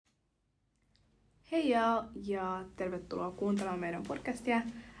Hei ja tervetuloa kuuntelemaan meidän podcastia.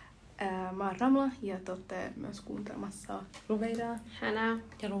 Mä oon Ramla ja te olette myös kuuntelemassa Ruveidaa, Hänää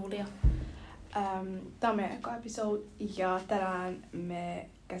ja Luulia. Tää on meidän eka episode ja tänään me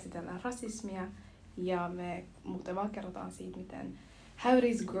käsitellään rasismia ja me muuten vaan kerrotaan siitä, how it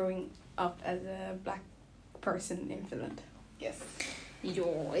is growing up as a black person in Finland. Yes.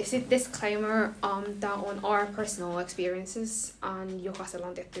 Joo, ja sitten disclaimer, tää on our personal experiences, jokaisella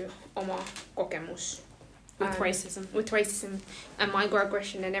on tietty oma kokemus with racism and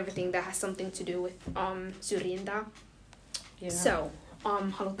microaggression and everything that has something to do with syrjintää. Yeah. So,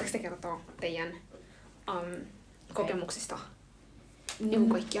 haluatteko te kertoa teidän kokemuksista?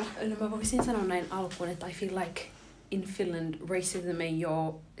 Kaikkia. No mä voisin sanoa näin alkuun, että I feel like in Finland racism ei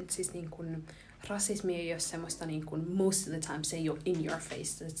ole, siis niin kuin rasismi ei ole semmoista niin kuin most of the time se ei ole in your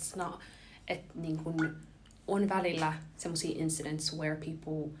face. It's not, että niin kuin on välillä semmoisia incidents where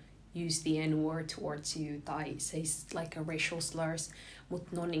people use the N-word towards you tai say like a racial slurs,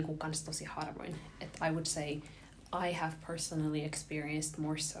 mutta ne on niin kuin kans tosi harvoin. Että I would say I have personally experienced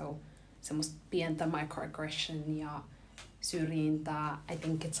more so semmoista pientä microaggression ja syrjintää. I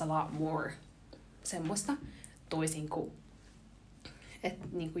think it's a lot more semmoista toisin kuin että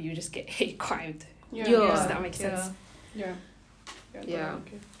niinku you just get hate crimed. Yeah. Does that make sense? Yeah.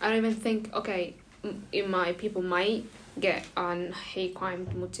 I don't even think, okay, people might get hate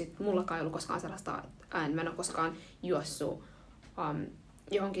crimed, mutta sit mullakaan ei ollut koskaan sellaista, mä en ole koskaan juossut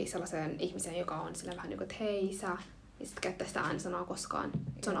johonkin sellaiseen ihmiseen, joka on sillä vähän niinku, että hei sä, ja sit käyttää sitä äänisanaa koskaan.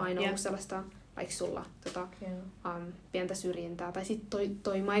 Se on aina ollut sellaista, like sulla, pientä syrjintää. Tai sit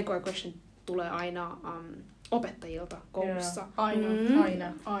toi microaggression tulee aina opettajilta koulussa.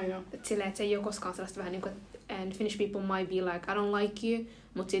 Aina. Et silleen, että se ei ole koskaan sellaista vähän niin kuin, and Finnish people might be like, I don't like you,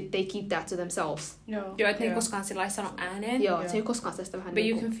 mutta they keep that to themselves. Joo, että ne ei koskaan sillä sano ääneen. Joo, se ei ole koskaan sellaista vähän But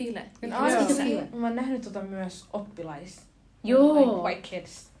niin you can feel it. Mä oon nähnyt myös oppilais. Joo. Like white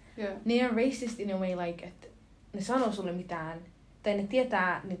kids. Yeah. Ne on racist in a way like, että ne sanoo sulle mitään. Tai ne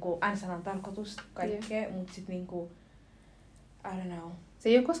tietää niinku äänisanan tarkoitusta kaikkea, mutta sit niinku, I don't know. Se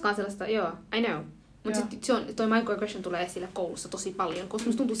ei ole koskaan sellaista, joo, I know. Mutta sitten toi microaggression tulee esille koulussa tosi paljon, koska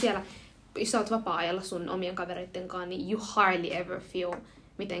musta tuntuu siellä, jos sä oot vapaa-ajalla sun omien kavereitten kanssa, niin you hardly ever feel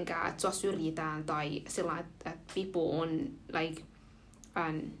mitenkään, että sua syrjitään tai sillä, että people on like,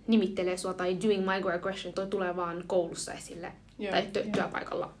 nimittelee sua tai doing microaggression, toi tulee vaan koulussa esille tai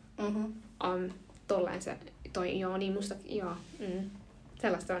työpaikalla. Tolleen se, niin musta,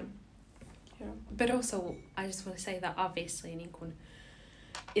 sellaista on. Yeah. But also, I just want to say that obviously, niin kun,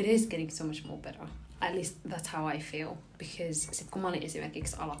 it is getting so much more better. At least that's how I feel. Because sit kun mä olin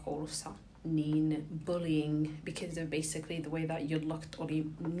esimerkiksi alakoulussa, niin bullying, because of basically the way that you looked, oli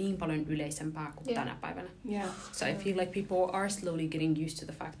niin paljon yleisempää kuin tänä päivänä. Yeah. So I feel like people are slowly getting used to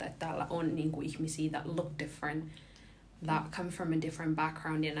the fact that täällä on niinku ihmisiä that look different, that come from a different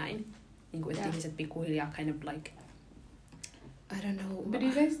background ja näin. Niinku, että ihmiset pikkuhiljaa kind of like, I don't know. But do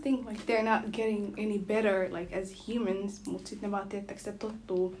you guys think like they're not getting any better like as humans, mutta sitten ne vaan tiettäkö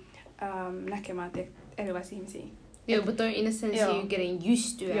tottuu näkemään erilaisia ihmisiä. Joo, but in a sense you're getting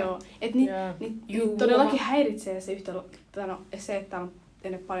used to it. Joo, että niin todellakin häiritsee se se, että on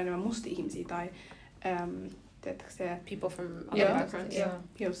paljon enemmän mustia ihmisiä tai tiettäkö se people from other backgrounds.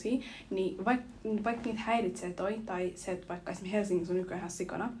 POC, niin vaikka niitä häiritsee tai se, että vaikka esimerkiksi Helsingissä on nykyään ihan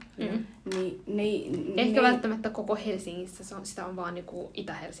sikana, niin ehkä välttämättä koko Helsingissä, sitä on vaan niinku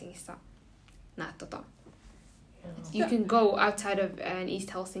Itä-Helsingissä näet You can go outside of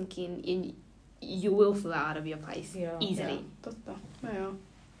East Helsinki and you will feel out of your place easily. Yeah. Totta.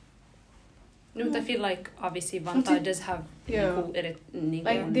 No, but I feel like obviously Vantaa does have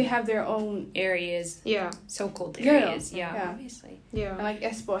like they have their own areas, so-called areas, obviously. Yeah. And like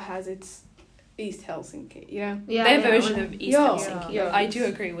Espoo has its East Helsinki, Their version of East Helsinki. I do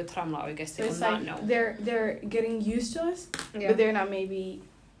agree with Ramla oikeasti on that note. They're getting used to us, but they're not maybe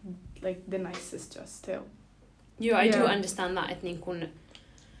like the nicest to us still. I do understand that. Että niin kun,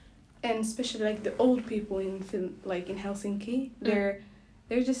 and especially like the old people in Helsinki,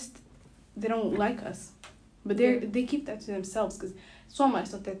 they're just they don't like us, but they keep that to themselves because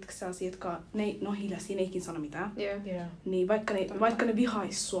suomalaiset on tietysti sellaisia, jotka ne on hiljaisia, ne ei ikinä sano mitään. Niin vaikka ne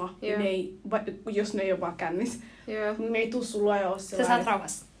vihais sua, niin jos ne ei ole vaan kännis, niin ne ei tuu sulla ja ole sellainen. Sä saat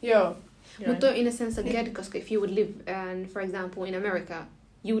rauhassa. Joo. Mutta in a sense again, koska if you would live, for example, in America,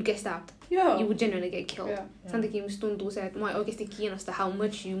 you would get stabbed. You would generally get killed. Sen takia musta tuntuu se, että mua ei oikeasti kiinnosta how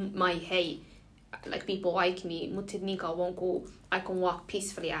much you might hate like people like me, mutta sit niin kauan kun I can walk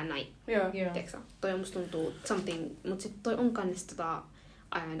peacefully at night. Tiedätkö? Toi musta tuntuu something, mutta sit toi on kans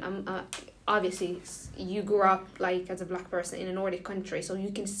obviously you grew up like as a black person in a Nordic country, so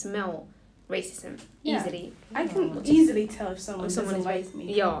you can smell racism Yeah. easily. I can easily tell if someone doesn't like me.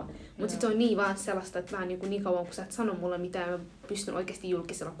 Joo, mutta sit on niin vaan sellaista, että vähän niin kauan kun sä et sano mulle mitään, mä pystyn oikeasti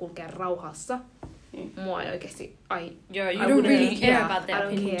julkisella kulkea rauhassa. Mua ei oikeasti, you don't really care about their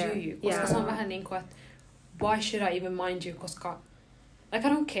opinion, care. do you? Koska se on vähän niinku, että why should I even mind you, koska like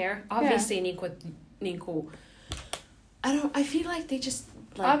I don't care. Obviously niinku I feel like they just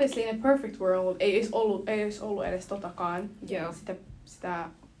like Obviously in a perfect world ei olisi ollut edes totakaan sitä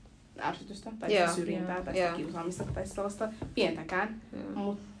ärsytystä tai sitä syrjintää tai sitä kiusaamista tai sellaista pientäkään.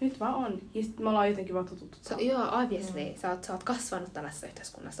 Mutta nyt vaan on. Ja sitten me ollaan jotenkin vaan tututtu. Joo, obviously. Sä oot kasvanut tällaisessa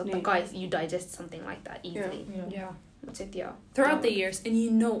yhteiskunnassa. Totta kai you digest something like that easily. Yeah. Mut sit throughout the years, and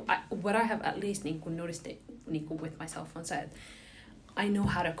you know, what I have at least noticed with myself on se, I know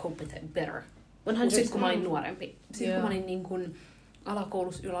how to cope with it better. 100%. Sitten kun mä olin nuorempi. Sitten kun mä olin niin kuin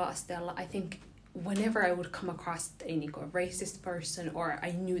alakoulussa yläasteella, I think whenever I would come across a racist person or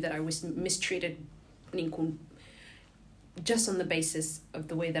I knew that I was mistreated niin kuin, just on the basis of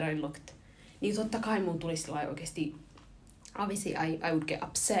the way that I looked, niin totta kai mun tuli sillä oikeasti, obviously I would get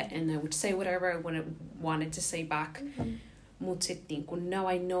upset and I would say whatever I wanted to say back. Mut sit niin kun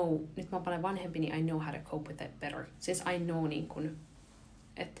now I know, nyt mä oon paljon vanhempi, niin I know how to cope with it better. Since I know niin kun,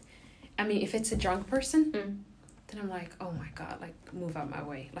 että I mean, if it's a drunk person, then I'm like, oh my god, like move out my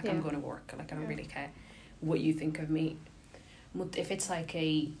way. Like I'm going to work. Like I don't really care what you think of me. But if it's like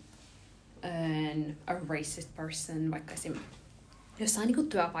a racist person, vaikka esim. Jossain niinku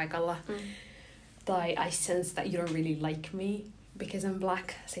työpaikalla, tai I sense that you don't really like me because I'm black,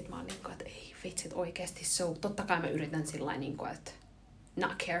 sit mä oon niinku, että ei vitsit oikeesti. So totta kai mä yritän sillain niinku, että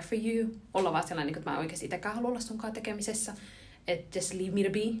not care for you. Olla vaan sellainen, että mä oikeesti itekään halua olla sunkaan tekemisessä. Että just leave me to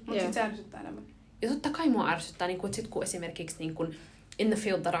be. Mutta sit se ärsyttää enemmän. Ja totta kai mua ärsyttää, niin että sit kun esimerkiksi niin kun in the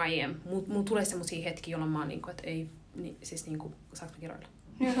field that I am, mulla tulee semmosia hetkiä, jolloin mä oon niin kuin, että ei, siis niin kuin, saanko mä kiroilla?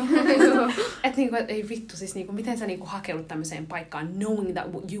 Että niin kuin, ei vittu, siis niin kuin, miten sä niin kuin hakeudut tämmöiseen paikkaan, knowing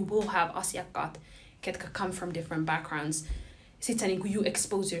that you will have asiakkaat, ketkä come from different backgrounds. Sit sä niin kuin, you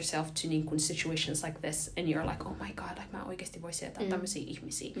expose yourself to niin kuin, situations like this, and you're like, oh my god, like mä oikeesti voisin sietää tämmöisiä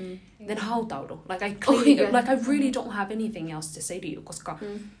ihmisiä. Then hautaudu. Like I really don't have anything else to say to you, koska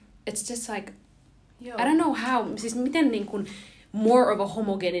it's just like, I don't know how, siis miten niin kuin more of a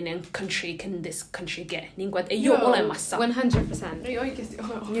homogeninen country can this country get? Niin kuin, että ei ole olemassa. 100%. Ei oikeesti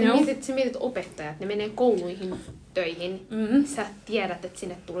ole. You know? Sä mietit opettajat, ne menee kouluihin töihin. Sä tiedät, että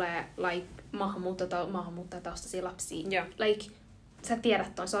sinne tulee like maahanmuuttajataustaisia lapsia. Yeah. Like, sä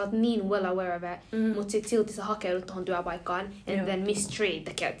tiedät ton, sä oot niin well aware of it, mut sit silti sä hakeudut tohon työpaikkaan and then mistreat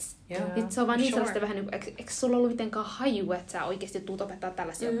the kids. Sit se on vaan niin sellaista vähän niinku, eikö sulla ollut mitenkään haju, että sä oikeesti tuut opettaa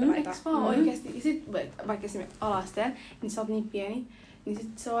tällaisia oppilaita? Eiks vaan oikeesti? Sit vaikka esimerkiksi alasteen, niin sä oot niin pieni, niin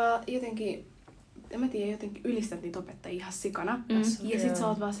sit se on jotenkin, en mä tiedä, jotenkin ylistät niitä opettajia ihan sikana. Ja sit sä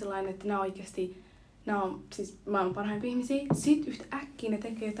oot vaan sellainen, että nää on siis maailman parhaimpia ihmisiä. Sit yhtä äkkiä ne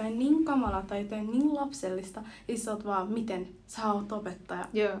tekee jotain niin kamalaa tai jotain niin lapsellista. Ja sä oot vaan, miten sä oot opettaja.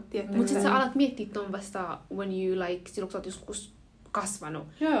 Joo. Mut sit sä alat miettiä ton vasta when you like, silloin kun sä oot joskus kasvanut.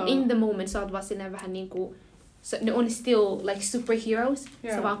 In the moment sä oot vaan silleen vähän niinku, ne on still like superheroes.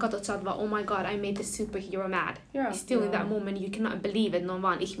 Sä vaan katot, sä oot vaan, oh my god, I made this superhero mad. Still in that moment you cannot believe it, ne on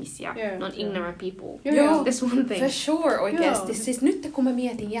vaan ihmisiä. Ne on ignorant people. This one thing. For sure, oikeesti. Siis nyt kun mä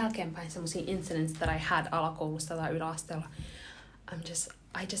mietin jälkeenpäin semmosia incidents that I had alakoulusta tai yläasteella,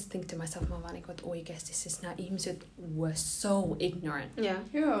 I just think to myself, mä vaan niinku, että oikeesti siis nämä ihmiset were so ignorant.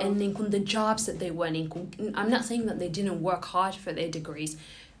 And niinku the jobs that they were, niinku, I'm not saying that they didn't work hard for their degrees,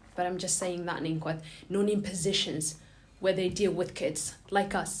 but I'm just saying that niinku, että ne on in positions where they deal with kids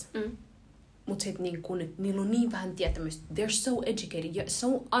like us. Mut sit niinku, niillä on niin vähän tietämystä. They're so educated, yet so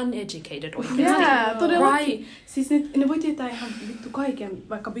uneducated oikeesti. Todellakin. Siis ne voi tietää ihan vittu kaiken,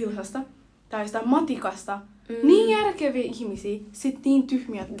 vaikka bilhasta tai sitä matikasta. Niin järkeviä ihmisiä, sit niin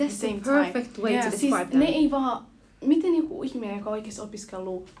tyhmiä at the same time. That's the perfect way to describe siis them. Ne ei vaan, miten joku ihminen, joka on oikeesti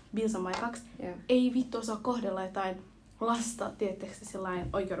opiskellut bilsan maikaksi, ei vittu osaa kohdella jotain lasta, tiedättekö sellainen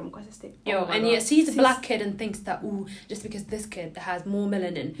oikeudenmukaisesti. And he sees a black kid and thinks that, just because this kid has more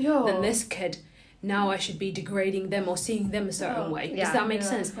melanin than this kid, now I should be degrading them or seeing them a certain way. Does that make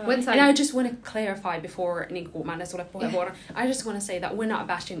sense? And I just want to clarify before, niin kuin mä annan sulle puheenvuoron, I just want to say that we're not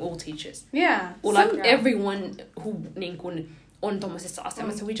bashing all teachers. Or like everyone who niin kuin, on tommosessa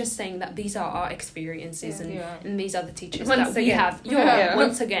asemassa. We're just saying that these are our experiences and these are the teachers that we have.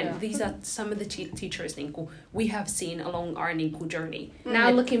 Once again, these are some of the teachers niinku, we have seen along our niinku, journey.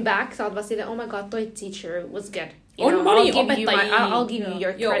 Now looking back, sä oot vaan silleen, oh my god, toi teacher was good. On moni opettajia. I'll give you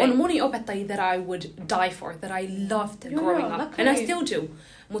your credit. On moni opettajia that I would die for, that I loved growing up. And I still do.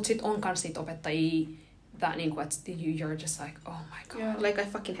 Mut sit on kans niitä opettajia that niinku, että you're just like, oh my god. Yeah. Like I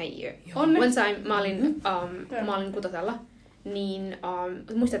fucking hate you. Onneksi. One time mä olin kutosella, niin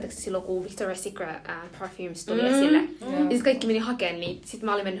muistatteko silloin, kun Victoria's Secret Perfumes tuli esille? Ja sitten kaikki meni hakemaan niitä. Sitten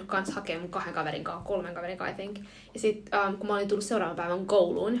mä olin mennyt kanssa hakemaan mun 2 kaverin kanssa, 3 kaverin kanssa, I think. Ja sitten kun mä olin tullut seuraavan päivän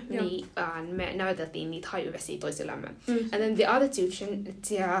kouluun, niin me näyteltiin niitä hajuvesiä toisillemme. And then the other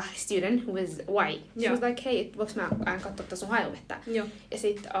student who was white, she was like, hei, voiko mä katsoa sun hajuvettä? Ja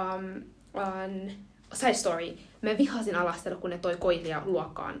sitten side story, mä vihasin alastella, kun ne toi koiria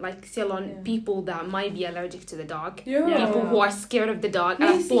luokkaan. Like, siellä on people that might be allergic to the dog. People who are scared of the dog.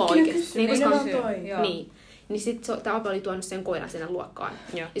 Älä tuo oikeesti. Niin sit tää Ape oli tuonut sen koiran sinne luokkaan.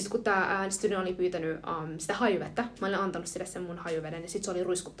 Ja sit kun tää student oli pyytänyt sitä hajuvettä, mä olin antanut sille sen mun hajuveden ja sit se oli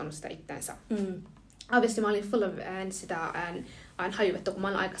ruiskuttanut sitä itteensä. Obviously mä olin full of sitä hajuvettä, kun mä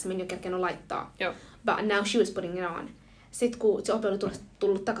olin aikaisemmin jo kerkennyt laittaa. But now she was putting it on. Sitten kun se Ape oli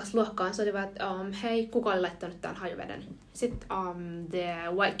tullut takas luokkaan, se oli vaan, että hei, kuka oli laittanut tämän hajuveden? Sitten the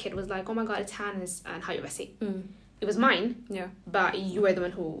white kid was like, oh my god, it's Hannah's hajuvesi. It was mine, but you were the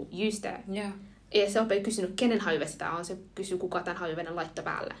one who used it. Ja se Ape ei kysynyt, kenen hajuvesi tää on, se kysyi, kuka tämän hajuveden laittoi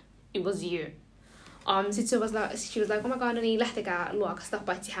päälle. It was you. Sitten she was like, oh my god, no niin, lähtekää luokasta,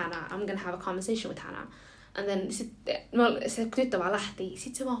 paitsi Hannah, I'm gonna have a conversation with Hannah. And then se tyttö vaan lähti.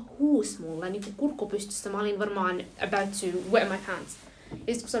 Sitten se vaan huusi mulle niin kuin kurkku pystyssä. Mä olin varmaan about to wet my pants. Ja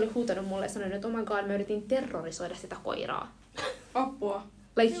sitten kun se oli huutanut mulle ja sanonut, että oh my god, mä yritin terrorisoida sitä koiraa. Apua.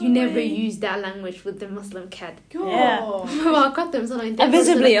 Like, you never use that language with the Muslim cat. Joo. Mä vaan katsoin, sanoin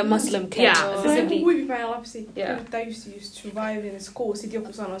Visibly a Muslim cat. Yeah, se on joku huivipäinen lapsi. Yeah. That used to survive in school. Sitten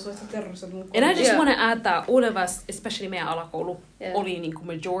joku sanoi, että sä terrorisoit mun And I just want to add that all of us, especially meidän alakoulu, oli niinku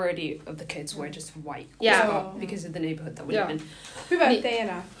majority of the kids were just white. Because of the neighborhood that we live in. Hyvä, ettei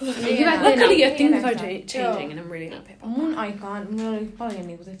enää. Luckily, things are changing and I'm really happy about Mun aikaan, meillä oli paljon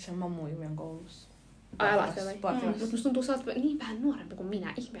niinku mammuja meidän koulussa. Mutta musta tuntuu, että sä oot niin vähän nuorempi kuin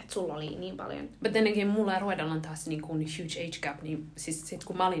minä. Ihme, että sulla oli niin paljon. But then again, mulla ja Ruedalla on taas niin kuin huge age gap. Niin, siis sit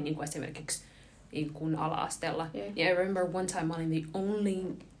kun mä olin niin kuin esimerkiksi niin kuin ala-asteella. I remember one time mä olin the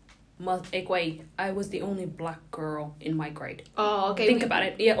only... I was the only black girl in my grade. Oh, okay. Think about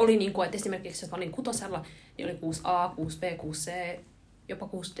it. Ja oli niin kuin, että esimerkiksi jos mä olin 6, niin oli 6A, 6B, 6C, jopa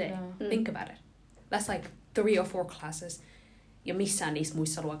 6D. Think about it. That's like 3 or 4 classes. Ja missään niissä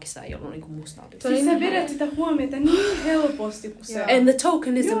muissa luokissa ei ollut niinku mustautumista. Siis sä vedät sitä huomiota niin helposti, kun sä... And the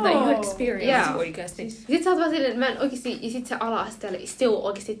tokenism that you experience oikeasti. Sitten sä oot vaan silleen, mä en oikeesti, ja sit se ala-asteella, still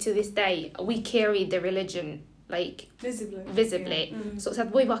oikeesti to this day, we carry the religion, like, visibly. So sä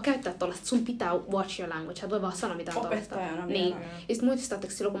et voi vaan käyttää tollaista, sun pitää watch your language, sä et voi vaan sanoa mitään tollaista. Niin. Ja sit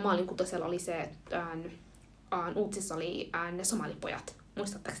muistatteko silloin, kun mä olin 6, oli se, että uutisissa oli ne somalipojat.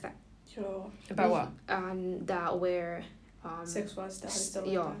 Muistatteko sitä? Joo. About what? That were... seksuaalista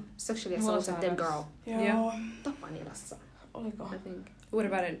ahdistelua. Joo, sexually assaulted them girl. Joo. Tapanilassa. Oliko? I think. What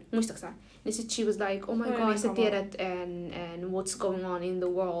about it? Muistaksä? Niin sit she was like, oh my god, sä tiedät and what's going on in the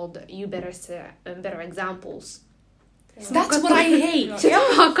world, you better set better examples. That's what I hate. Sit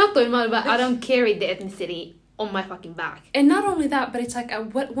mä katsoin, mä olin I don't carry the ethnicity on my fucking back. And not only that, but it's like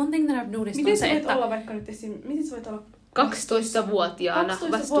one thing that I've noticed miten sä voit olla vaikka nyt miten sä voit olla 12-vuotiaana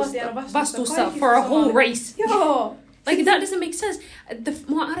vastuussa for a whole race. Joo. Like, that doesn't make sense.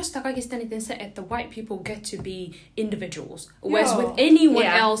 Mua arvostaa kaikista eniten se, että white people get to be individuals. Whereas with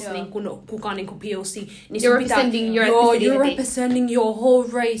anyone else, niin kun, kuka niin kun POC, niin you're representing your ethnicity. You're representing your whole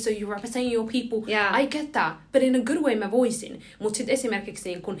race, or you're representing your people. Yeah. I get that. But in a good way mä voisin. Mutta sitten esimerkiksi,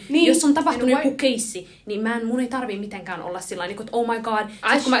 niin kun, jos on tapahtunut joku keissi, niin mun ei tarvii mitenkään olla sillä niin oh my god,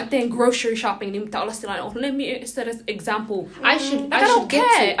 kun mä teen grocery shopping, niin pitää olla sillä oh, let me set an example. I should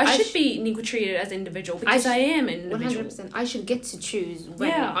be niin kun, treated as individual, because I am an individual. 100%. I should get to choose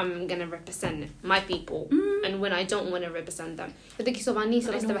when I'm gonna represent my people and when I don't want to represent them. Jotenkin se on vaan niin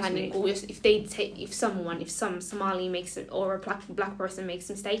sellaista vähän niinku, if some Somali makes it, or a black person makes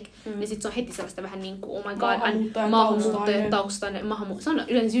a mistake, niin sit se on heti sellaista vähän niinku, oh my god, maahanmuuttajataustainen, se on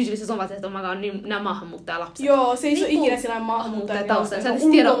yleensä usually se on vaan, että oh my god, niin nämä maahanmuuttajalapset. Joo, se ei ole ikinä sellainen maahanmuuttajataustainen, sä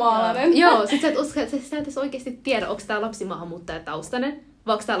et tiedä. Joo, sit sä et oikeesti tiedä, onko tää lapsi maahanmuuttajataustainen.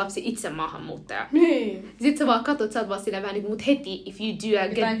 Vai onko tää lapsi itse maahanmuuttaja? Niin. Sit sä vaan katsot, sä oot vaan silleen vähän niinku, mut heti, if you do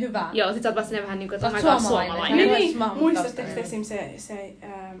jotain hyvää. Joo, sit sä oot vaan silleen vähän niinku, että mä oon suomalainen. Niin, muistatteko esim. se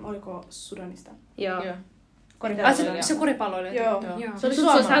oliko Sudanista? Joo. Se koripalloilija. Joo. Se oli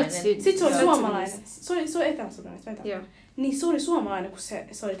suomalainen. Sit se oli suomalainen. Se oli Etelä-Sudanista, väitän. Joo. Niin se oli suomalainen, kun se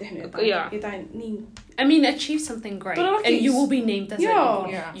oli tehnyt jotain niin... I mean, achieve something great. And you will be named as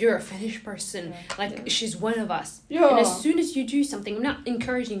you're a Finnish person. Like, she's one of us. And as soon as you do something, I'm not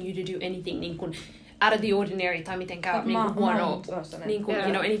encouraging you to do anything niin kun, out of the ordinary tai mitenkään niinku huono, niinku, you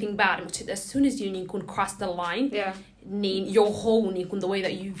know, anything bad. Mutta as soon as you niinku cross the line, niin your whole niinku the way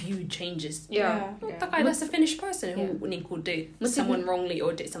that you view changes. Totta kai that's a Finnish person who niinku did someone wrongly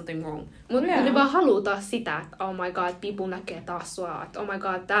or did something wrong. Mutta ne vaan haluaa sitä, että oh my god, people näkee taas sua, että oh my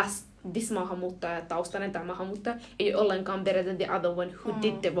god, this maahanmuuttaja, taustainen tai maahanmuuttaja, ei ole ollenkaan better than the other one who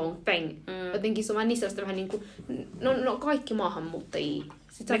did the wrong thing. Jotenkin se on vaan niistä vähän niinku, no kaikki maahanmuuttajia.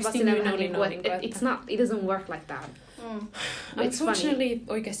 Sitten on vähän niinku, että it doesn't work like that. Unfortunately,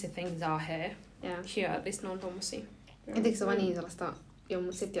 oikeasti things are here. Here at least ne on tommosia. Jotenkin se on vaan niin sellaista.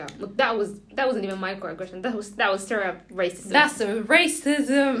 But that wasn't even microaggression. That was straight up racism. That's a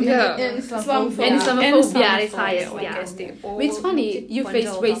racism. Yeah. And Islamophobia. And Islamophobia at its highest. But it's funny you face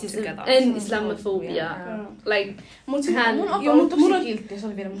racism and Islamophobia. Like, mun on tosi kiltti, se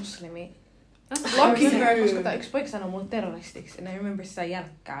oli vielä muslimi. Koska yksi poika sanoi mulle terroristiksi, and I remember sitä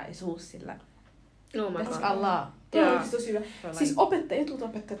jälkkää ja suus sillä. Oh my god. Allah. Tämä tosi hyvä. Siis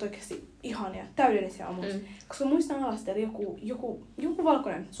etutopettajat oikeasti ihania, täydellisiä aamuksi. Koska muistan alasta, eli joku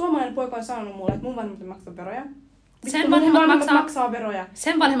valkoinen suomalainen poika on sanonut mulle, että mun vanhemmat maksaa veroja. Sen vanhemmat maksaa veroja.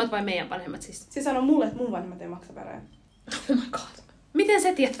 Sen vanhemmat vai meidän vanhemmat siis? Se sanoi mulle, että mun vanhemmat ei maksa veroja. Oh my god. Miten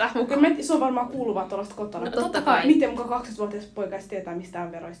se tietää mukaan? Kyllä se on varmaan kuuluvaa tuollaista kotona. No, totta kai. Miten mukaan 12-vuotias poika ei tietää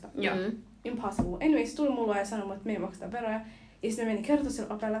mistään veroista? Joo. Impossible. Anyway, se tuli mulle ja sanoi, että me ei makseta veroja. Ja sitten meni kertoa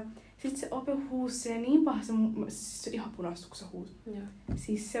sille opelle. Sitten se ope huusi silleen niin pahasti, siis se ihan punaista, kun se huusi.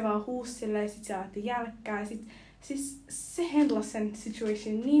 Siis se vaan huusi silleen ja sitten se ajatteli jälkkää. Ja siis se handlasi sen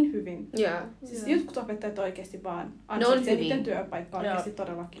situation niin hyvin. Siis jotkut opettajat oikeasti vaan ansaitsee niiden työpaikkaa oikeasti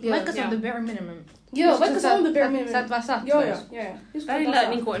todellakin. Vaikka se on the bare minimum. Joo, vaikka se on the bare minimum. Sä et vaan saa. Joo. Välillä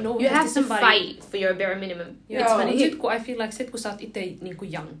niinku you have to fight for your bare minimum. It's funny. Sit kun I feel like sit kun sä oot ite niinku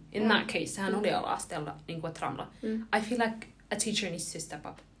young, in that case, sehän oli ala-asteella niinku tramla. I feel like a teacher needs to step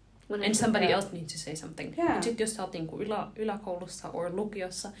up. And somebody else needs to say something. But sit jos sä oot niinku yläkoulussa or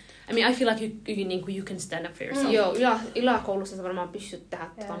lukiossa. I mean, I feel like you can stand up for yourself. Joo, yläkoulussa sä varmaan pystyt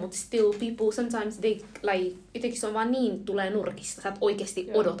tehdä mutta still people sometimes they like, jotenkin se on vaan niin tulee nurkista. Sä et oikeesti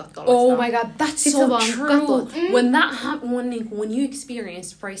odotat tollaista. Oh my god, that's so true. When you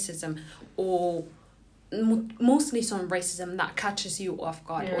experience racism or mostly some racism that catches you off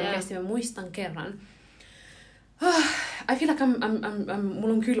guard. Oikeesti mä muistan kerran. I feel like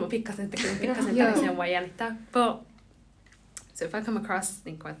mulla on kylmä pikkasen tällaisen vaan jännittää. But, so if I come across,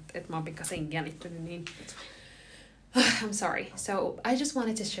 niin että mä oon pikkasen jännittynyt, niin I'm sorry. So I just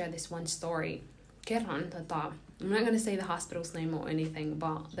wanted to share this one story. Kerran, I'm not going to say the hospital's name or anything,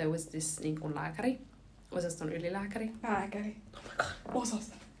 but there was this niin kuin lääkäri, osaston ylilääkäri. Lääkäri. Oh my god.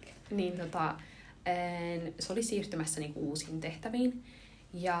 Osaston. Niin se oli siirtymässä niin kuin uusiin tehtäviin.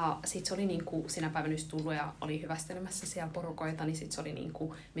 Ja sit se oli niinku sinä päivänä just tullut ja oli hyvästelemässä siellä porukoita, niin sit se oli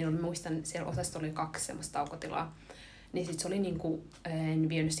niinku, minä muistan, siellä osastolla oli 2 semmoista taukotilaa. Niin sit se oli niinku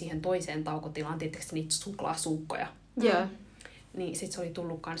vienyt siihen toiseen taukotilaan, tietysti niitä suklaasuukkoja. Niin sit se oli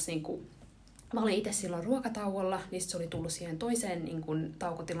tullut kans niinku, mä olin itse silloin ruokatauolla, niin sit se oli tullut siihen toiseen niinku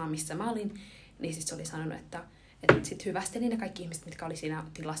taukotilaan, missä mä olin. Niin sit se oli sanonut, että sit hyvästeli ne kaikki ihmiset, mitkä oli siinä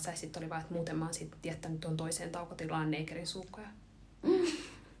tilassa, ja sit oli vaan, että muuten mä oon sit jättänyt tuon toiseen taukotilaan neekerin suukkoja.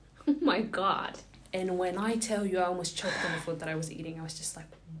 Oh my god. And when I tell you I almost choked on the food that I was eating, I was just like,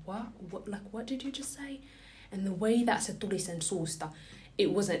 what did you just say? And the way that se tuli sen suusta,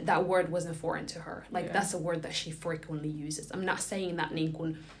 that word wasn't foreign to her. Like that's a word that she frequently uses. I'm not saying that niin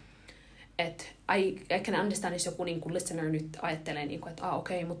kuin, että I can understand, jos joku niin kuin listener nyt ajattelee, niin kuin, että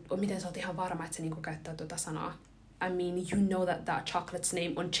okei, mutta miten sä oot ihan varma, että se niin kuin käyttää tuota sanaa? I mean, you know that chocolate's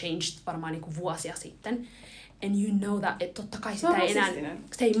name on changed varmaan niin kuin vuosia sitten. And you know that, että totta kai sitä ei enää,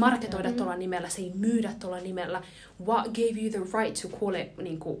 se ei marketoida tuolla nimellä, se ei myydä tuolla nimellä. What gave you the right to call it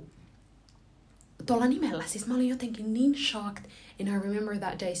niinku tuolla nimellä? Siis mä olin jotenkin niin shocked. And I remember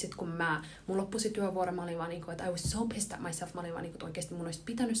that day, sit kun mun loppusi työvuoro, mä olin vaan niinku, että I was so pissed at myself. Mä olin vaan niinku, että oikeesti mun olisi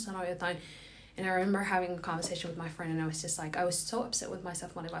pitänyt sanoa jotain. And I remember having a conversation with my friend and I was just like, I was so upset with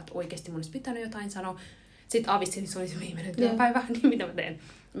myself. Mä olin vaan, että oikeesti mun olisi pitänyt jotain sanoa. Sitten avistin, että se oli se viimeinen työpäivä, niin mitä mä teen?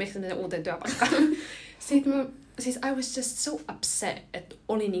 Miksi mä teen uuteen työpaikkaan? Sitten I was just so upset, että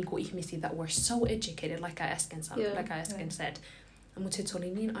oli niinku ihmisiä that were so educated, like I äsken said. Mutta sitten se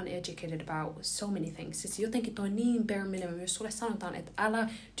oli niin uneducated about so many things. Siis jotenkin toi niin bare minimum, jos sulle sanotaan, että älä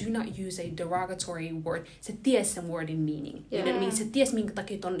do not use a derogatory word. Se ties sen wordin meaning. Niin se ties minkä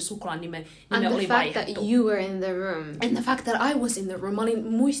takia ton suklaan nime oli vaihdettu. And the fact that you were in the room. And the fact that I was in the room. Mä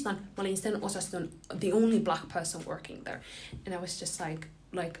olin sen osaston the only black person working there. And I was just like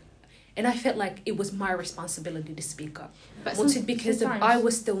and I felt like it was my responsibility to speak up. But because I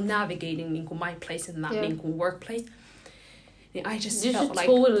was still navigating my place in that workplace, Niin I just you felt should like...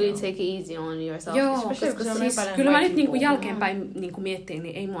 totally take it easy on yourself. Joo, Especially koska kun siis, se on niin kyllä mä paljon nyt niinku people. jälkeenpäin niinku miettii,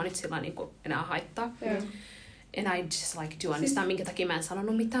 niin ei mua nyt sillä niinku enää haittaa. And I just like do understand, minkä takia mä en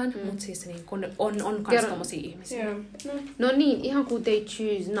sanonut mitään, mutta siis niinku on kans tommosia ihmisiä. No niin, ihan kun they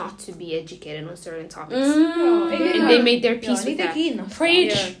choose not to be educated on certain topics. And they made their peace with that.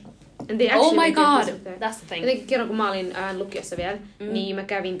 Preach! And they actually Oh my made their god, peace with that. that's the thing. Jotenkin kerran kun mä olin lukiossa vielä, niin mä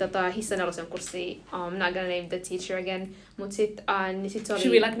kävin Hissan nelosen kurssia, I'm not gonna name the teacher again, mut sit se oli...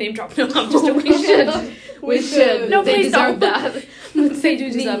 Should we like name drop? No, I'm just joking. We should. No, they please deserve don't. that. Mut They do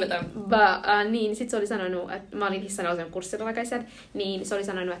deserve it though. Niin, sit se oli sanonut, että mä olin Hissan nelosen kurssilla, like I said, niin se oli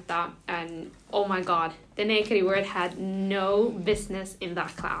sanonut, että oh my god, the naked word had no business in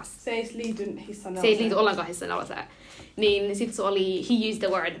that class. Se ei liity Hissan Se ei liity ollenkaan Hissan neloseen. Niin sit se oli, he used the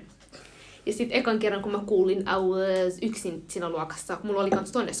word. Ja sitten ekan kerran, kun mä kuulin, I was yksin siinä luokassa. Mulla oli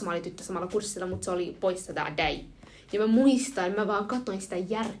kans toinen somali tyttö samalla kurssilla, mutta se oli poissa that day. Ja mä muistan, mä vaan katsoin sitä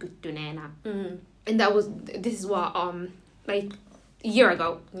järkyttyneenä. And this is what, like, a year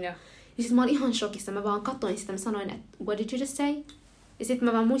ago. Yeah. Ja sit mä olin ihan shokissa. Mä vaan katsoin sitä, mä sanoin, että what did you just say? Ja sit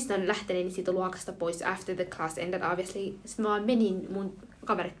mä vaan muistan lähteneeni siitä luokasta pois after the class ended, obviously. Sit mä vaan menin mun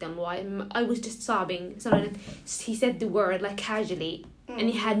kaveritten luo. I was just sobbing. Sanoin, että he said the word like casually.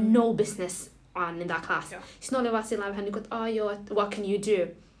 And he had no business on in that class. Yeah. Sitten oli vaan sillä vähän niin kuin, että what can you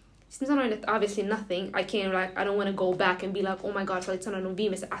do? Sitten sanoin, että obviously nothing. I don't want to go back and be like, oh my god, sä olit sanonut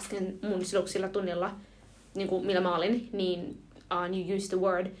viimeisen äsken mun sillä tunnilla, niin kuin millä mä olin, niin you used the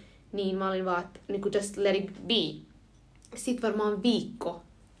word, niin mä olin vaan, niin kuin just let it be. Sitten varmaan viikko,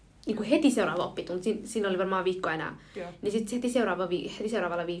 niin kuin heti seuraava oppitunti, siinä oli varmaan viikko enää. Yeah. Niin sitten heti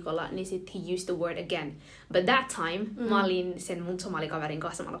seuraavalla viikolla, niin sitten he used the word again. But that time, mä olin sen mun somalikaverin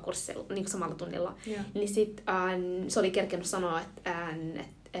kanssa samalla kurssilla, niin kuin samalla tunnilla. Yeah. Niin sitten se oli kerkennyt sanoa, että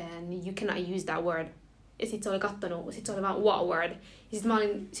you cannot use that word. Ja sitten se oli kattonut, sitten se oli vaan what word. Ja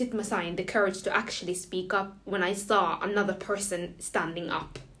sitten mä sain the courage to actually speak up when I saw another person standing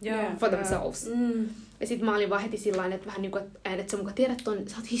up for themselves. Ja sit mä olin vaan heti sillain, että vähän niinku, että sä mukaan tiedät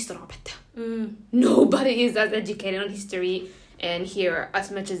sä oot historianopettaja. Nobody is as educated on history and here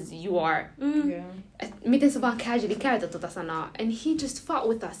as much as you are. Et miten sä vaan casually käytät tota sanaa. And he just fought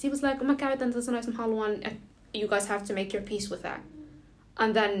with us. He was like, mä käytän tätä sanaa, jos mä haluan, että you guys have to make your peace with that.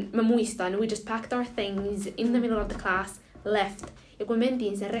 And then mä muistan, we just packed our things in the middle of the class, left. Ja kun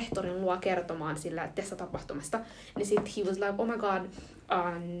mentiin sen rehtorin luo kertomaan sillä tässä tapahtumasta, niin sit he was like, oh my god,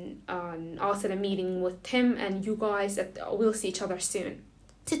 I'll set a meeting with him and you guys, that we'll see each other soon.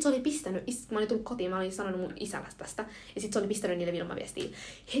 Sitten se oli pistänyt, mä olin tullut kotiin, mä olin sanonut mun isälle tästä, ja sitten se oli pistänyt niille Vilma-viestiin.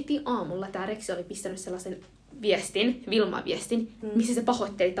 Heti aamulla tää Reksi oli pistänyt sellaisen viestin, Vilma-viestin, missä se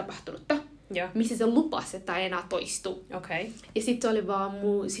pahoitteli tapahtunutta. Yeah. Missä se lupasi, että ei enää toistu. Okay. Ja sitten se oli vaan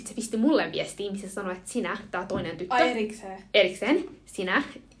sit se pisti mulle viestiin, missä se sanoi, että sinä, tää toinen tyttö. Erikseen. Erikseen, sinä.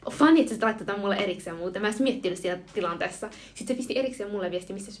 Funny, että sä laittaa tämän mulle erikseen muuten. Mä en miettinyt siinä tilanteessa. Sitten se pisti erikseen mulle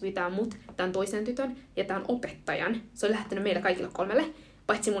viesti, missä se pyytää mut, tämän toisen tytön ja tämän opettajan. Se oli lähettänyt meille kaikille 3,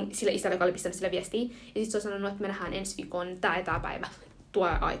 paitsi mun sille isälle, joka oli pistänyt sille viestiä. Ja sitten se on sanonut, että me nähdään ensi viikon tää päivä, tuo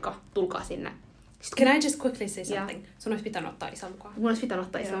aika, tulkaa sinne. Can I just quickly say something? Yeah. Sun olisi pitänyt ottaa isän mukaan. Mun olisi pitänyt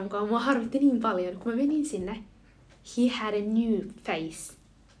ottaa isän mukaan. Mua harmitti niin paljon. Kun mä menin sinne, he had a new face.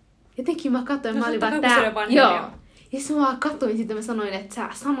 Jotenkin mä katsoin, mä olin vaan tää. Joo. Ja sitten mä katsoin, sitten mä sanoin, että sä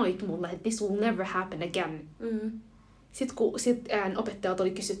sanoit mulle, että this will never happen again. Sitten kun opettajalta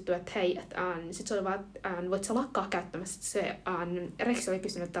oli kysytty, että hei, sitten se oli vaan, että voit sä lakkaa käyttämästä. Se Reksi oli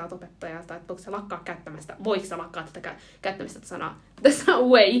kysynyt täältä opettajalta, että voiko sä lakkaa käyttämästä, voiko sä lakkaa tätä käyttämästä tätä sanaa. There's no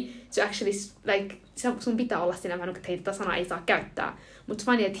way to actually, like, sun pitää olla siinä vähän, että hei, tätä sanaa ei saa käyttää. Mutta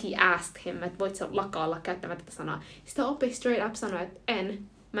funny, että he asked him, että voit sä lakkaa olla käyttämään tätä sanaa. Sitten oppi straight up sanoi, että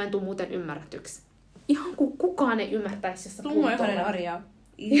mä en tuu muuten ymmärretyksi. Ihan kuin kukaan ei ymmärtäisi, jos sä puhut tuolla. Tuo on arjaa.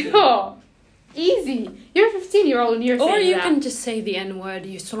 Joo. Easy. You're 15-year-old and you're saying that. Or you can just say the N-word,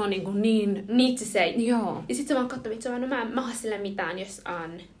 jos sulla on niin need to say. Joo. Ja sit se vaan katsoi, että no mä en maha sille mitään, jos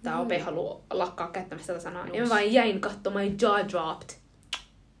tää ope haluu lakkaa käyttämästä tätä sanaa. Ja mä vaan jäin katsomaan, my jaw dropped.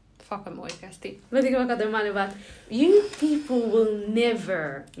 Fuck em oikeesti. Mä katsoin, mä olin vaan, you people will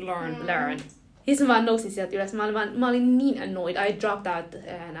never learn. Ja sitten mä vaan nousin sieltä ylös. Mä olin niin annoyed. I dropped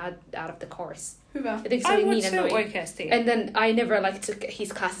out of the course. Hyvä. I would so oikeesti. And then I never took his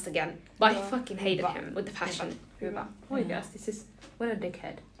classes again. But I fucking hated him with the passion. Hyvä. Oikeasti. Siis, what a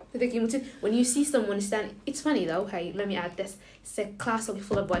dickhead. Jotenkin, mutta when you see someone stand... It's funny though, hey, let me add this. Se class oli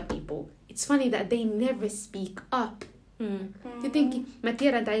full of white people. It's funny that they never speak up. Jotenkin, mä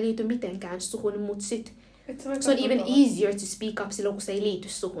tiedän, että ei liity mitenkään suhun, mutta sit... Se on even easier to speak up silloin, kun se ei liity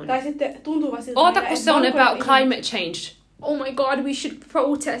suhun. Tai sitten tuntuu vaan siltä... Oota, kun se on about climate change. Oh my god, we should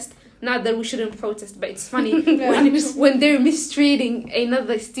protest. not that we shouldn't protest, but it's funny when they're mistreating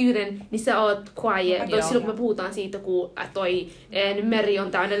another student, niin sä oot quiet. Tai silloin kun me puhutaan siitä, kun toi meri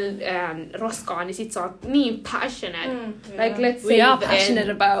on täynnä roskaa, niin sit sä oot niin passionate. Like, let's we are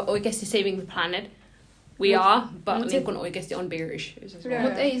passionate about oikeasti saving the planet. We are, but niin kun oikeasti on bigger issues as well.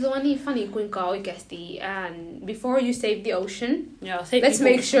 Mutta ei, se on niin funny kuinka oikeasti, before you save the ocean, let's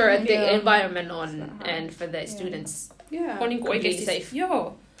make sure that the environment on and for the students on niin oikeasti safe.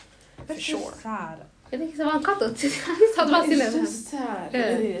 Joo. For sure. Sad. Jotenkin sä vaan katot sitä. Sä oot vaan silleen. It's just sad.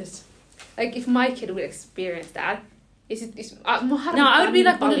 It is. Like if my kid would experience that, no, I would be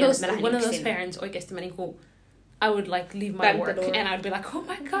like one of those parents oikeasti mä niinku I would like leave my work and I would be like, oh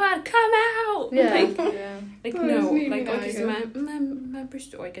my god, come out! Yeah. Like no, like oikeasti mä en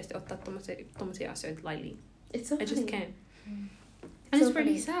pysty oikeasti ottaa tommosia asioita lailliin. It's so I just can't. And it's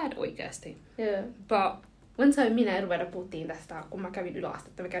pretty sad oikeasti. Yeah. But one time minä ja Ruvena puhuttiin tästä, kun mä kävin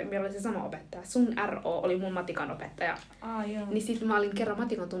yläastetta, meillä oli se sama opettaja. Sun RO oli mun matikan opettaja. Niin sit mä olin kerran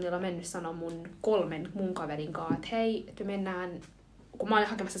matikan tunnilla mennyt sanoa mun kaverin kanssa, että hei, että me mennään, kun mä olin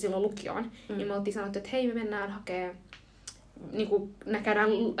hakemassa silloin lukioon, niin me oltiin sanottu, että hei, me mennään hakemaan, niin kuin käydään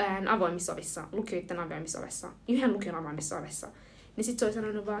avoimissa ovissa, lukioiden avoimissa ovissa, yhden lukion avoimissa ovissa. Niin sit se oli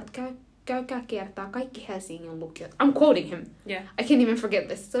sanonut vaan, että käykää kiertää kaikki Helsingin lukiot. I'm quoting him. Yeah. I can't even forget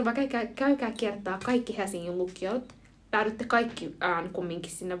this. Se on vaan käykää kiertää kaikki Helsingin lukiot. Päädytte kaikki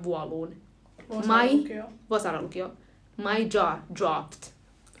kumminkin sinne Vuoluun. Vuosaaren lukio. My jaw dropped.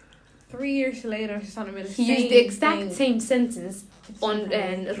 3 years later, se sanoi meille He used the exact same sentence on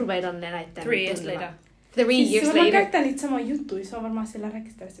Ruvedan näitten. 3 years later. 3 years later. Mä käyttää niitä samoja juttuja, se on varmaan siellä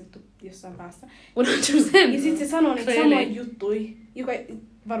rekisterissä jossain päässä. 100%. Ja sit se sanoo niitä samoja juttuja, joka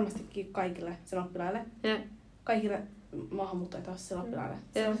varmastikin kaikille sen oppilaille. Yeah. Kaikille maahanmuuttajataustille oppilaille.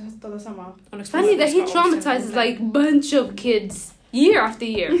 Se on tota samaa. Funny that he traumatizes like bunch of kids year after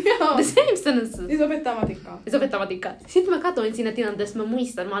year. The same sentences. Siis opettaa matikkaa. Sitten mä katsoin siinä tilanteessa, mä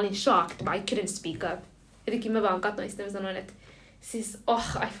muistan, mä olin shocked, but I couldn't speak up. Jotenkin mä vaan katsoin sitä ja sanoin, että siis,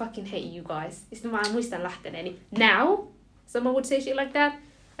 I fucking hate you guys. Sitten mä muistan lähteneeni. Now, someone would say shit like that,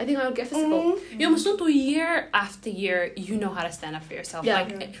 I think I would get physical. Joo, musta tuntuu year after year, you know how to stand up for yourself. Yeah.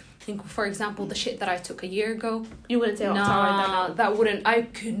 Like, for example, the shit that I took a year ago. You wouldn't say, tolerate that now. I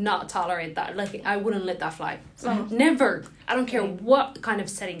could not tolerate that. Like, I wouldn't let that fly. Never. I don't care what kind of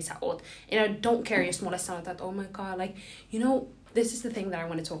setting sä oot. And I don't care jos mulle sanotaan, että oh my god, like, you know, this is the thing that I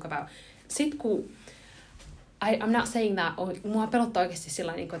want to talk about. Sit kun I'm not saying that, mua pelottaa oikeasti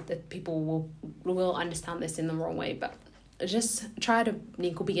sillä tavalla, että people will understand this in the wrong way, but just try to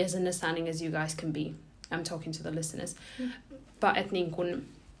be as understanding as you guys can be. I'm talking to the listeners. But at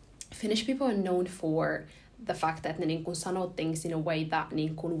Finnish people are known for the fact that ne sanoo things in a way that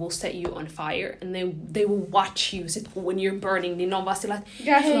will set you on fire, and they will watch you sit when you're burning. Niin on vaan sillä,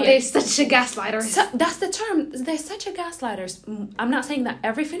 they're such a gaslighters. That's the term. They're such a gaslighters. I'm not saying that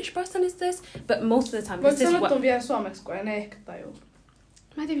every Finnish person is this, but most of the time this is what... Voit vielä suomeksi, kun ne ehkä tajuu.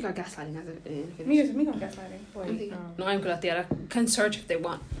 Mä en tiedä, mikä on gaslighting. Mikä on gaslighting? No en kyllä tiedä. Can search if they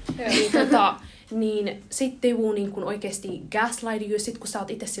want. Niin sit they will oikeesti gaslight you, sit kun sä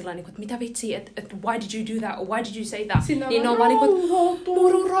oot itse sillä että mitä vitsi, että why did you do that, or why did you say that? Niin on vaan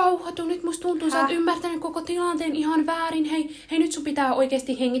rauhoitu, nyt musta tuntuu, sä oot ymmärtänyt koko tilanteen ihan väärin, hei nyt sun pitää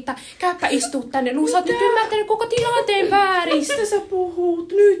oikeesti hengittää, käyppä istuu tänne, sä oot nyt ymmärtänyt koko tilanteen väärin. Mistä sä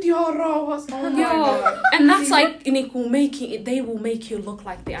puhut? Nyt ihan rauhassa. And that's like, they will make you look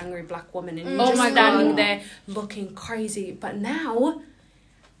like the angry black woman, and you're just standing there looking crazy, but now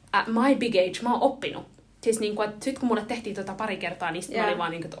at my big age, mä oon oppinut. Siis että sit kun mulle tehtiin pari kertaa, niin mä olin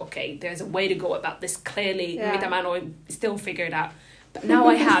vaan että okay, there's a way to go about this clearly, mitä mä en ole still figured out. But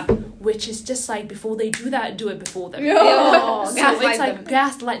now I have, which is just like, before they do that, do it before them. So it's like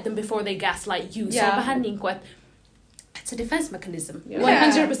gaslight them before they gaslight you. Se on vähän että it's a defense mechanism. 100%.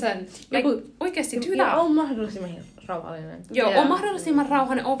 Like, oikeasti do that. On mahdollisimman rauhallinen. Joo, on mahdollisimman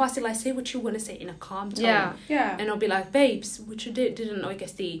rauhallinen. On vaan sillä say what you want to say in a calm tone. Yeah. And I'll be like, babes, what you didn't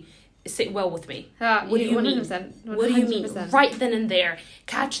oikeasti sit well with me. What do you mean? 100%. What do you mean? Right then and there.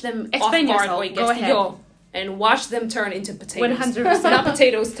 Catch them Explain off guard. Yourself. Go ahead. Yo, and watch them turn into potatoes. 100%. Not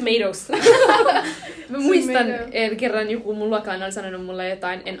potatoes, tomatoes. Mä muistan, kerran joku mun luokkalainen oli sanonut mulle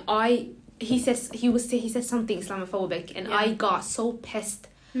jotain, and he said something Islamophobic, and I got so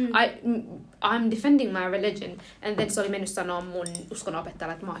pissed. I'm defending my religion, and then se oli mennyt sanoa mun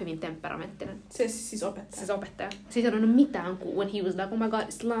uskonopettajalle, että mä oon hyvin temperamenttinen. Se siis opettaja. Se ei sanonut mitään, when he was like, oh my god,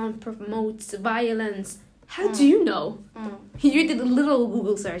 Islam promotes violence. How do you know? You did a little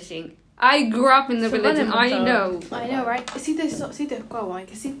Google searching. I grew up in the religion, I know. I know, right? Siitä ei ole kauan,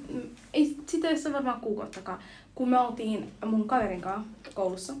 siitä ei ole varmaan kuukauttakaan, kun me oltiin mun kaverin kanssa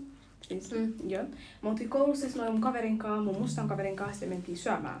koulussa. Siis, joo. Me oltiin koulussa, siis mä olin mun kaverin kanssa, mun mustan kaverin kanssa, ja mentiin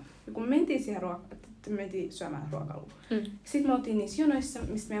syömään. Ja kun me mentiin siihen mentiin syömään ruokaluun. Sitten me oltiin niissä jonoissa,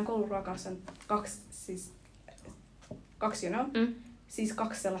 mistä meidän kouluruokassa on kaksi jonoa. Siis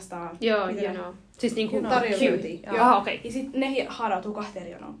 2 sellaista... Joo, jonoa. Siis niinku tarjoiltiin. Joo, okei. Ja sitten ne haarautuu 2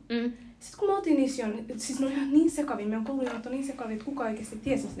 eri jonoa. Sitten kun me oltiin niissä jonoissa, siis ne oli ihan niin sekavia, meidän koulujonot on niin sekavia, että kukaan oikeasti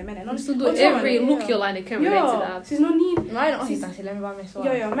tiesi, missä ne menee. No, tuntuu every lukiolainen can relate to that. Siis ne on niin... Mä aina ohitan silleen, mä vaan menen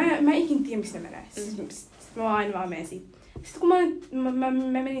suoraan. Joo, mä ikin tiedä, missä ne menee. Siis mä aina vaan menen siitä. Sitten kun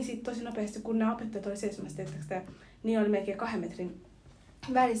mä menin siitä tosi nopeasti, kun ne opettajat oli seisomassa, että niin oli melkein 2 metrin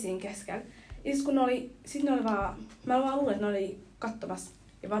välisiin keskellä. Ja sitten kun ne oli mä vaan luulen, että ne oli katsomassa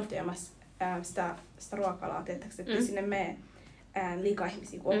ja vartioimassa sitä ruokalaa, tietääkseni, että sinne menee liikaa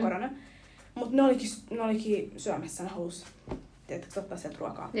ihmisiä, kun on korona. Mutta ne olikin syömässä, ne halusi, tietääkseni, ottaa sieltä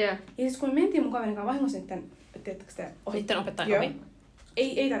ruokaa. Yeah. Ja sitten kun me mentiin mun kaverin kanssa vahingossa niiden, tietääkseni, niiden opettajan ohi?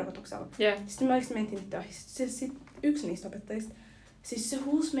 Ei tarkoituksella. Yeah. Sitten me mentiin niiden ohi. Sitten yksi niistä opettajista, siis se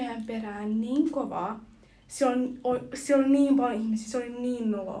huusi meidän perään niin kovaa. Siellä oli niin paljon ihmisiä, se oli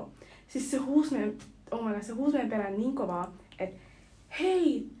niin noloa. Siis se huusi meidän perään niin kovaa, että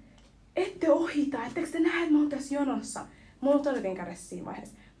hei, ette ohita, ettekö te näe, että mä oon tässä jonossa. Mulla oli todella kädessä siinä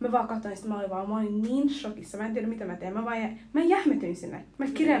vaiheessa. Mä vaan katsoin, että mä olin niin shokissa, mä en tiedä mitä mä teen. Mä jähmetyin sinne. Mä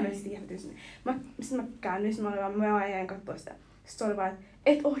kirjaimellisesti jähmetyin sinne. Sitten mä käännyin, mä vaan jäin katsoa sitä. Sitten se oli vaan, että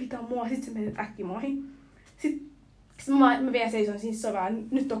et ohita mua, sit se meni äkkiä mua ohi. Sitten mä vielä seisoin, siis se on vaan,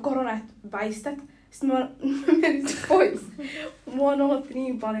 nyt on korona, että väistät. Sitten mä menin pois. Mua nolotti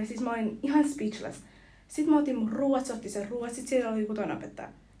niin paljon, siis mä olin ihan speechless. Sitten mä otin mun ruuat, se otti sen ruuat, sit siellä oli joku toinen opettaja.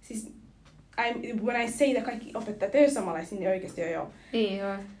 Siis, when I say that kaikki opettajat ei ole samanlaisia, niin oikeesti joo. Niin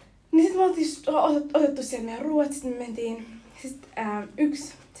joo. Niin sit mä oltiin otettu siellä meidän ruuat, sit me mentiin. Sitten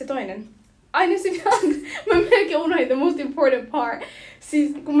se toinen. Aina se mä melkein unohdin the most important part.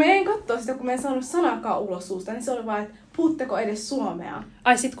 Siis kun mä en kattoo sitä, kun mä en saanut sanakaan ulos suusta, niin se oli vaan, että puhutteko edes suomea.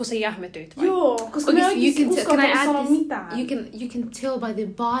 Ai sit kun sä jähmetyit vai? Joo, koska mä oikeesti uskaltanut sanoa mitään. You can tell by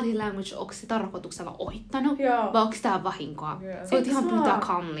the body language, onko se tarkoituksella ohittanut, vai onko tää vahinkoa. Sä voit ihan pyytää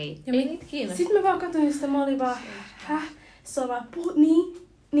calmly. Sitten mä vaan katsoin sitä, mä olin vaan, se on vaan,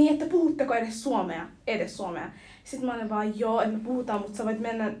 niin, että puhutteko edes suomea. Sitten mä olin vaan, joo, että me puhutaan, mutta sä voit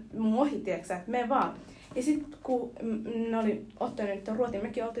mennä mun ohi, tiiäksä, että mene vaan. Ja sitten kun ne oli ottanut nyt ruotin,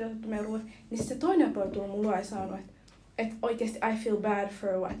 mekin oltiin otettu meidän ruot, niin se toinen puoli tuli mun luo ja sanoi, että oikeasti I feel bad for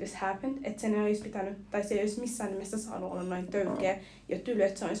what just happened. Että sen ei olisi pitänyt, tai se ei olisi missään nimessä saanut olla noin töykeä ja tyly,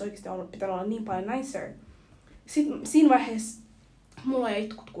 että se olisi oikeasti pitänyt olla niin paljon nicer. Sitten siinä vaiheessa mulla jäi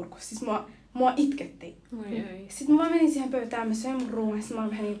itkut kurkussa, siis mua itkettiin. Sitten mä vaan menin siihen pöytään, mä söin mun ruoan, ja sitten mä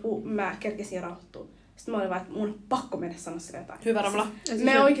olin vähän niin kuin mä kerkesin rauhoittua. Sitten mä olin vaan, että mun on pakko mennä sanoa sille jotain. Hyvä Ramla.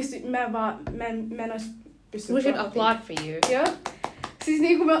 Mä oikeesti, mä en ois pystynyt. We should applaud for you. Joo. Siis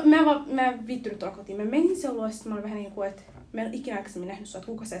niinku mä en viittynyt tuolla kotiin. Mä menin sen luo, sit mä olin vähän niinku, että mä en ikinä aikaisemmin nähnyt sua,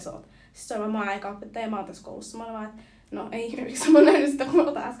 että kuka sä oot. Siis se oli vaan, mä oon aika-opettaja ja mä oon tässä koulussa. Mä olin vaan, että no ei, miksi mä oon nähnyt sitä, kun mä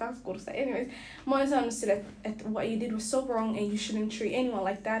otan S2-kursseja. Anyways, mä olin sanonut sille, että what you did was so wrong and you shouldn't treat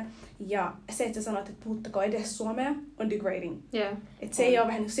anyone like that. Ja se, että sä sanoit, että puhuttako edes suomea, on degrading. Yeah. Että se ei ole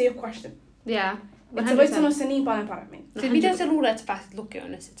vähän, se ei ole question. Yeah. Että sä voit sanoa se niin paljon paremmin. Siis miten sä luulet, että sä pääset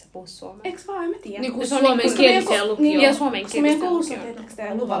lukioon, että sit sä puhut suomea? Eiks vaan, en mä tiedä. Niin kuin suomenkielisiä lukioon. Niin, ja suomenkielisiä meidän koulussa on tietysti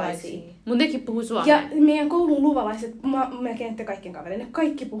luvalaisia. Mun nekin puhuu suomea. Ja meidän koulun luvalaiset, melkein ette kaikkien kavereiden, ne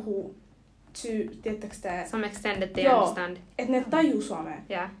kaikki puhuu tiettäks tää... Some extent that they understand. Että ne tajuu suomea.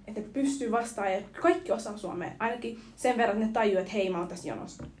 Yeah. Että ne pystyy vastaan ja kaikki osaa suomea. Ainakin sen verran, että ne tajuu, että hei, mä oon tässä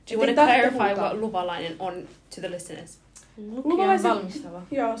jonossa. Do you want to clarify what luvalainen on to the listeners? Lukion valmistava.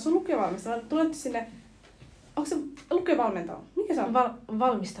 Joo, se on lukion valmistava. Tulette sinne... Onko se lukion valmentava? Mikä se on?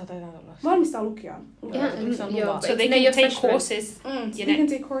 Valmistaa tai jotain tällaista. Valmistaa lukioon. So they can take courses. They can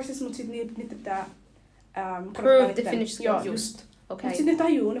take courses, mutta sitten niitä pitää... Prove the Finnish skills. Joo, just. Okay. Mutta sitten ne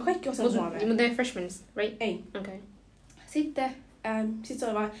tajuu, ne kaikki osaa suomea. Mutta ne freshmen, right? Ei. Okay. Sitten se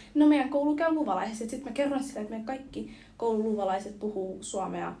oli vaan, no meidän koulu käy luvalaiset. Sitten mä kerron sitä, että meidän kaikki koulun luvalaiset puhuu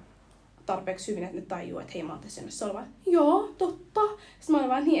suomea tarpeeksi hyvin, että ne tajuu, että hei mä oon tässä. Se oli vaan, joo, totta. Sitten mä olin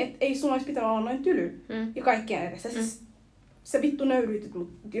vaan niin, että ei sun olisi pitänyt olla noin tyly. Ja kaikkien edessä. Siis sä vittu nöyryytyt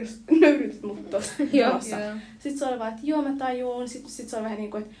mut tossa jonossa. Sitten se oli vaan, että joo mä tajuun. Sitten se oli vähän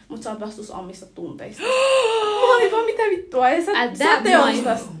niinku, että mut sä oot vastuussa omista tunteista. Mä olin vaan, mitä vittua. Ja sä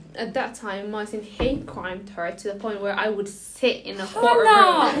teostas. At that time, mä olisin hate crimed her to the point where I would sit in a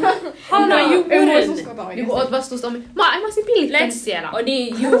courtroom. Hanna, you wouldn't. Niinku oot vastuussa omista. Mä olisin pillittänyt siellä. Oh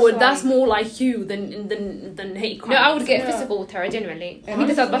niin, you would. That's more like you than hate crime. No, I would get physical with her, genuinely.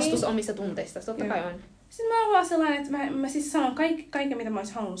 Miten sä oot vastuussa omista tunteista? Totta kai on. Sitten mä oon vaan sellainen, että mä siis sanon kaiken, mitä mä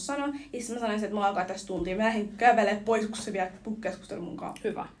olisin halunnut sanoa. Ja sitten mä sanoin, että mulla alkaa tässä tuntia. Mä lähdin kävelemään pois, kun se vielä keskustelu munkaan.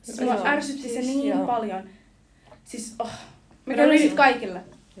 Hyvä. Siis mulla ärsytti se niin joo. paljon. Siis, mä kerroin sit kaikille.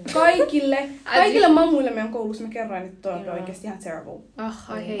 Kaikille mammuille meidän koulussa mä kerroin, että toi on oikeesti ihan terrible. I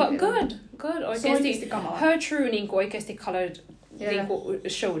hate But it. good. Se on Oikeesti oikeesti kamalaa. her true niinku oikeesti colored niinku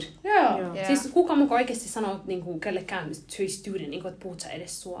showed. Joo. Yeah. Siis kuka muka oikeesti sanoo niinku kellekään to student niinku, että puhut sä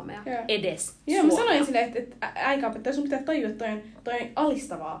edes suomea. Joo. Edes Joo, mä suomea. sanoin silleen, että äikäopettaja, sun pitää tajua, että toi on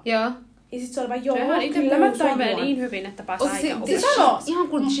alistavaa. Joo. Ja sit se oli vaan, joo, Sehän itse kyllä mä puhuu suomea tajuan. niin hyvin, että pääsee Se äikäopettajaksi. sanoo. ihan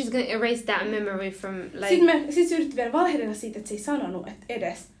kun she's gonna erase that memory from like... Sit se yritti vielä valhehdella siitä, että se ei sanonut, että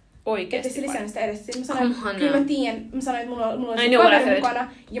edes. Että Oikeesti se lisännyt sitä edes. Sitten mä Come sanoin, on kyllä now. mä tiedän. Mä sanoin, että mulla on I know what I kaveri heard.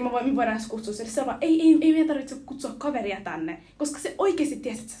 mukana ja me voidaan kutsua sen. Se on vaan, ei meidän tarvitse kutsua kaveria tänne. Koska se oikeesti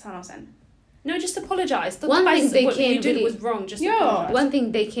tiesi, että se sanoi sen. No, just apologize. One thing they what you can't did really- was wrong. Just Yeah. apologize. One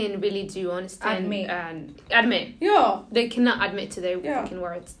thing they can really do, understand, admit. Joo. They cannot admit to their Yeah. fucking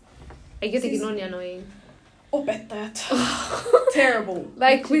words. Like, jotenkin Siis- on niin annoying. Opettajat. Terrible.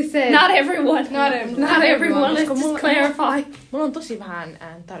 Like we said. Not everyone. Not everyone. Let's Koska just mulla- clarify. Mulla on tosi vähän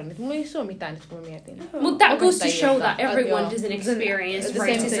tarinat. Mulla ei ole mitään nyt, kun mä mietin. But that goes to show Opettajilta. that everyone Joo. doesn't experience The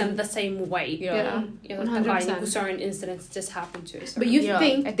same racism thing. the same way. Joo. Yeah. Ja totta kai 100%. niinku certain incidents just happen to us. But you Yeah.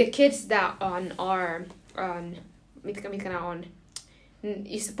 think the kids that are mitkä nämä on,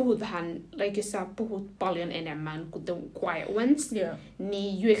 jos sä puhut vähän, like jos sä puhut paljon enemmän kuin the quiet ones, Joo.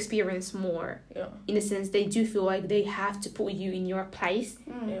 niin you experience more. Joo. In a sense, they do feel like they have to put you in your place.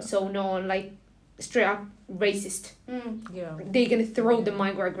 Joo. So no one like straight up racist. Joo. They're gonna throw the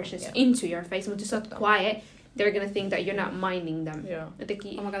microaggressions Yeah. into your face, mutta jos sä oot quiet, they're gonna think that you're not minding them. Joo.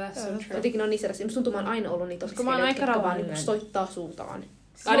 Jotenkin, Oh my god, that's so true. jotenkin on niin sellaisia. Musta tuntuu, mä oon aina ollut niitä Koska mä oon aika jotka vaan rauhallinen. niinku soittaa suutaan.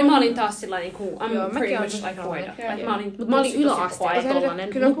 Niin mä olin taas sillä niinku, Joo, I'm mäkin pretty oon much tosi like rauhallinen. Koida. Joo, Like, joo. mä olin Mut mä olin tosi yläasteella quiet. tollanen.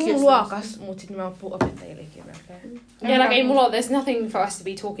 Kyllä mä puhun lukiossa. luokas, mut sit mä puhun opettajillekin melkein. Yeah, like ei mulla there's nothing for us to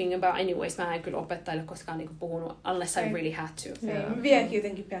be talking about anyways. Mä en kyllä opettajille koskaan niinku puhunut unless I Ei. really had to. Ei, Joo. mä vieläkin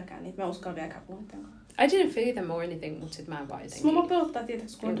jotenkin pelkään niitä. Mä uskallan vieläkään puhua niitä. I didn't feel them or anything, mut sit mä en vaan Siis mua jotenkin. pelottaa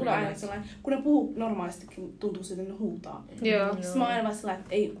tietysti, kun ne tulee aina sellainen, kun ne puhuu normaalistikin, tuntuu siltä, että ne huutaa. Joo. Siis mä oon aina vaan sellainen,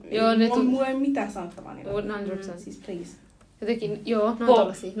 että Joo, ne mulla ei ole mitään sanottavaa niillä. 100%. Siis please. Jotenkin, joo, ne on Well-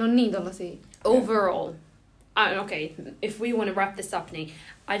 tollasia. Ne on niin tollasia. Overall, okay, if we want to wrap this up, niin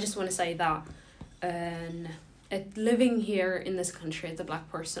I just want to say that living here in this country as a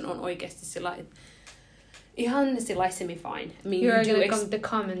black person on oikeasti sillä ihan sillä semi-fine. I mean, You're you do gonna come the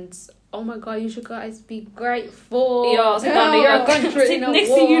comments. Oh my god, you should guys be grateful. Joo, sit on You're a joo. country in Sit a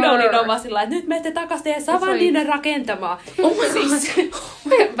next thing you know, niin on war. vaan sillä, että nyt menette takas teidän That's savanninen rakentamaan. Oh my Siis,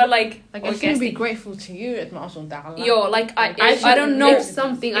 but like, Like, I shouldn't be grateful to you, että mä asun täällä. joo, like, I should- don't know. If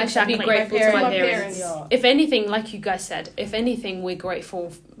something, I should be Exactly. grateful to my parents. Joo. If anything, like you guys said, if anything, we're grateful.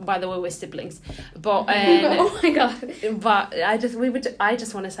 By the way, we're siblings, but Oh my god. but I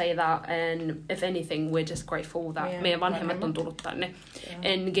just want to say that, and if anything, we're just grateful that meidän vanhemmat on tullut tänne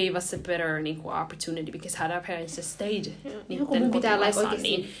and gave us a better niinku opportunity, because had our parents just stayed Joku mun pitää like kotimaassa, oikeesti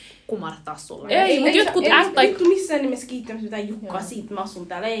niin kumartaa sulle. Ei, mut jotkut act like. Vittu missään nimessä kiittämässä mitään Jukkaa Joo. siitä, mä asun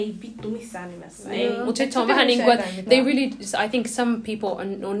täällä. Ei vittu missään nimessä. Ei, Ei. mut sit se on vähän niinku, että they really, I think some people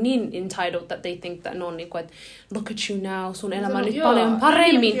on niin entitled that they think that ne on niinku, että look at you now, sun elämä on nyt Joo. paljon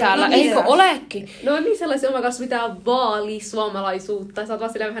paremmin Joo, täällä, no eikö niin. olekin? No on niin sellaisia, oma kanssa pitää vaali suomalaisuutta. Sä oot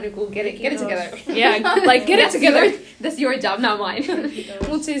vaan silleen vähän niinku get it together. Yeah, like get it together. That's your job, not mine.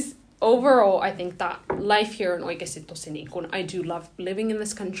 Mut siis overall, I think that life here on oikeasti tosi niin kun I do love living in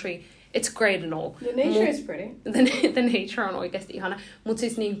this country. It's great and all. The nature is pretty. The nature on oikeasti ihana. Mut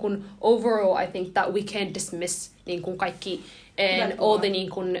siis niin kun overall, I think that we can't dismiss niin kun kaikki and all the niin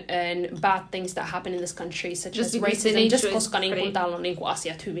kun, and bad things that happen in this country, such Just as because the racism, nature just is koska niin kun pretty. täällä on niin kun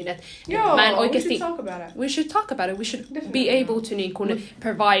asiat hyvin. Et Joo, mä en we oikeasti. should talk about it. We should talk about it. We should Definitely. be able to niin kun,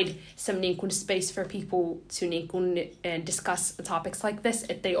 provide some niin kun, space for people to niin kun, discuss topics like this.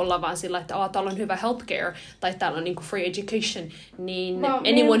 Ettei olla vaan sillä, että täällä on hyvä healthcare tai täällä on niin kun, free education. Niin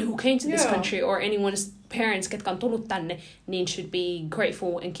anyone who came to this country or anyone's parents, ketkä on tullut tänne, niin should be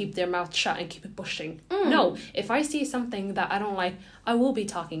grateful and keep their mouth shut and keep it pushing. No, if I see something that I don't like, I will be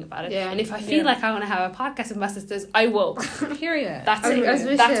talking about it. Yeah. And if I feel like I want to have a podcast with my sisters, I will. Period. That's As- it. as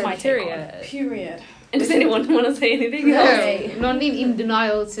we That's should. my take on it. Period. And does anyone want to say anything No, else? no need in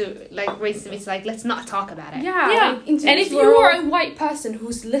denial to like racism. It's like let's not talk about it. Yeah. Yeah. Like, in And if today's you world- are a white person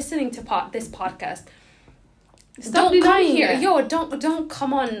who's listening to this podcast, Stop don't come denying here. it. Joo, don't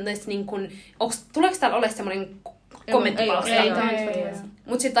come on listening kun... Tuleeko täällä ole semmoinen kommenttipalsta? Ei, Ei.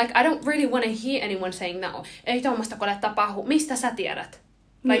 Mut sit like, I don't really want to hear anyone saying that. Ei tuommoista kone tapahdu. Mistä sä tiedät?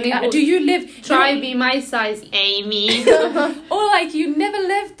 Like, do you live... Try be my size, Amy. Or like, you never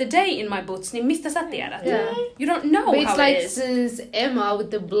lived the day in my boots. Niin mistä sä tiedät? Yeah. You don't know but how it's like, it is. since Emma with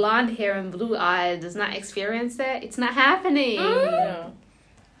the blonde hair and blue eyes does not experience it, it's not happening. Yeah.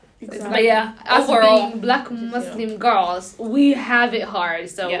 It's But like, yeah, us overall... being black Muslim girls, we have it hard.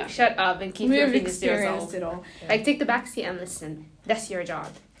 So shut up and keep your We've fingers to yourself. experienced it all. Like, take the backseat and listen. That's your job.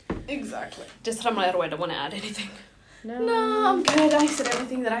 Exactly. Just Ramla ja Rueda want to add anything? No, I'm good. I said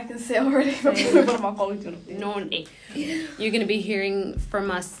everything that I can say already. No, nee. You're gonna be hearing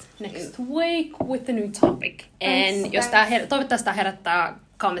from us next week with a new topic. And jos toivottavasti tää herättää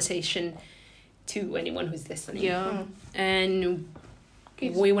conversation to anyone who's listening. Yeah. And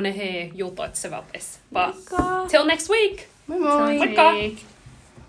we want to hear your thoughts about this. But till next week. Bye bye. Moikka!